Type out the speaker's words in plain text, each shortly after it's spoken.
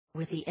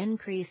With the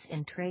increase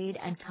in trade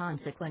and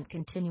consequent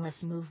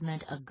continuous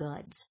movement of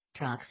goods,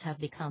 trucks have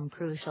become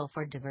crucial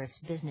for diverse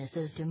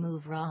businesses to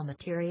move raw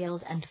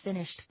materials and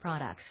finished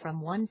products from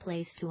one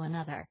place to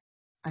another.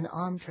 An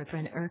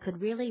entrepreneur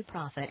could really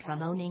profit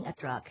from owning a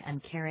truck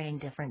and carrying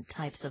different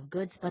types of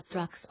goods, but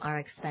trucks are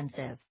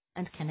expensive,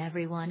 and can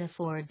everyone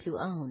afford to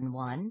own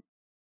one?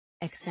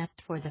 Except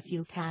for the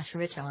few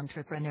cash-rich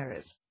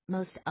entrepreneurs,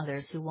 most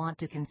others who want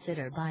to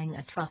consider buying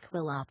a truck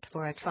will opt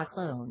for a truck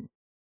loan.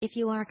 If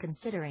you are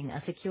considering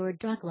a secured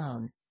truck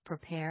loan,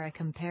 prepare a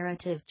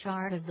comparative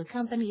chart of the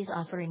companies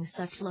offering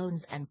such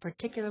loans and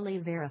particularly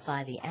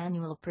verify the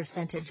annual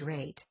percentage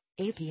rate,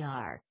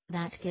 APR,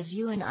 that gives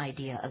you an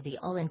idea of the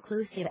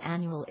all-inclusive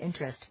annual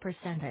interest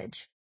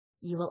percentage.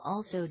 You will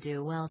also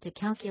do well to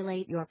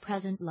calculate your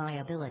present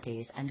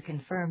liabilities and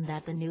confirm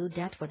that the new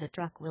debt for the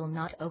truck will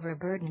not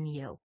overburden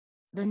you.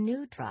 The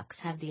new trucks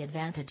have the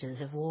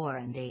advantages of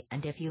warranty,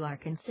 and if you are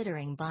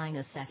considering buying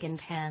a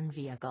second-hand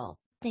vehicle,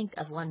 think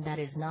of one that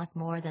is not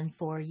more than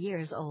 4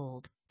 years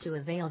old, to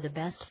avail the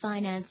best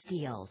finance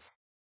deals.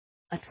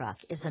 A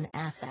truck is an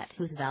asset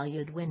whose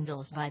value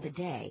dwindles by the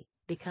day,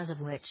 because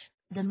of which,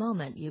 the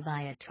moment you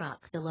buy a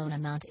truck the loan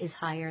amount is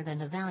higher than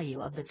the value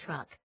of the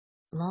truck.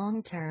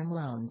 Long-term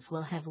loans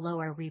will have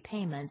lower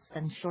repayments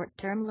than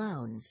short-term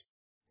loans.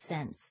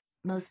 Since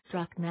most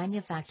truck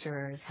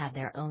manufacturers have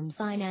their own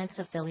finance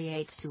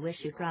affiliates to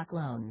issue truck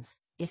loans,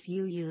 if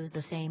you use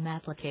the same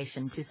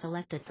application to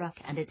select a truck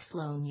and its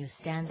loan, you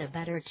stand a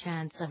better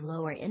chance of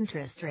lower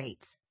interest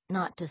rates,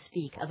 not to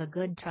speak of a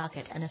good truck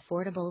at an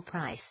affordable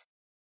price.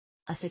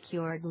 A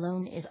secured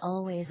loan is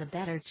always a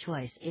better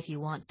choice if you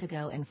want to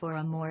go in for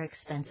a more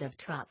expensive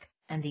truck,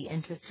 and the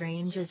interest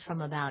ranges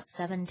from about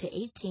 7 to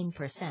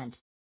 18%.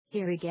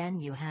 Here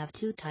again you have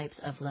two types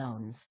of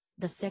loans: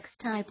 the fixed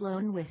type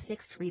loan with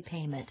fixed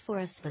repayment for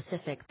a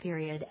specific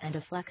period, and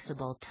a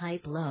flexible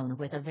type loan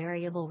with a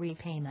variable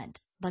repayment,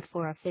 but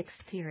for a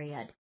fixed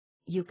period.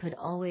 You could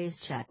always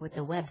check with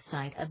the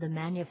website of the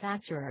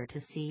manufacturer to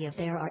see if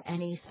there are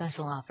any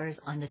special offers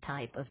on the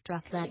type of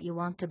truck that you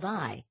want to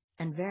buy,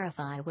 and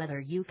verify whether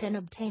you can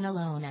obtain a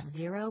loan at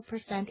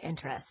 0%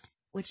 interest,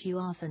 which you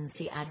often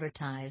see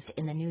advertised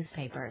in the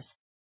newspapers.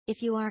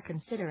 If you are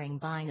considering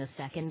buying a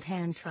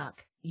second-hand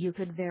truck, you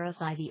could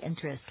verify the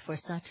interest for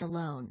such a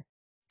loan.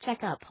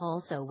 Check up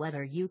also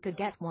whether you could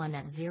get one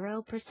at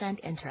 0%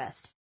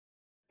 interest.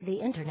 The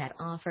Internet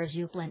offers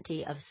you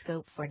plenty of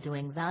scope for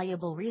doing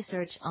valuable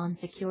research on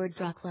secured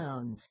truck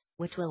loans,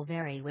 which will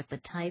vary with the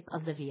type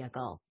of the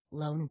vehicle,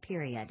 loan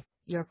period,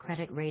 your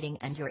credit rating,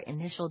 and your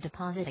initial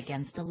deposit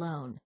against the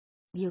loan.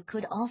 You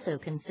could also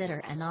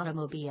consider an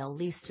automobile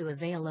lease to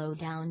avail low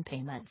down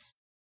payments.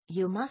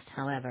 You must,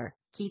 however,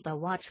 keep a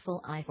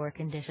watchful eye for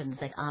conditions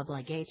that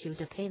obligate you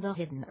to pay the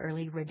hidden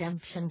early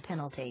redemption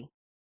penalty.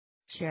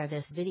 Share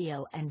this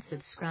video and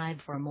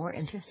subscribe for more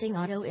interesting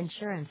auto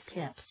insurance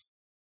tips.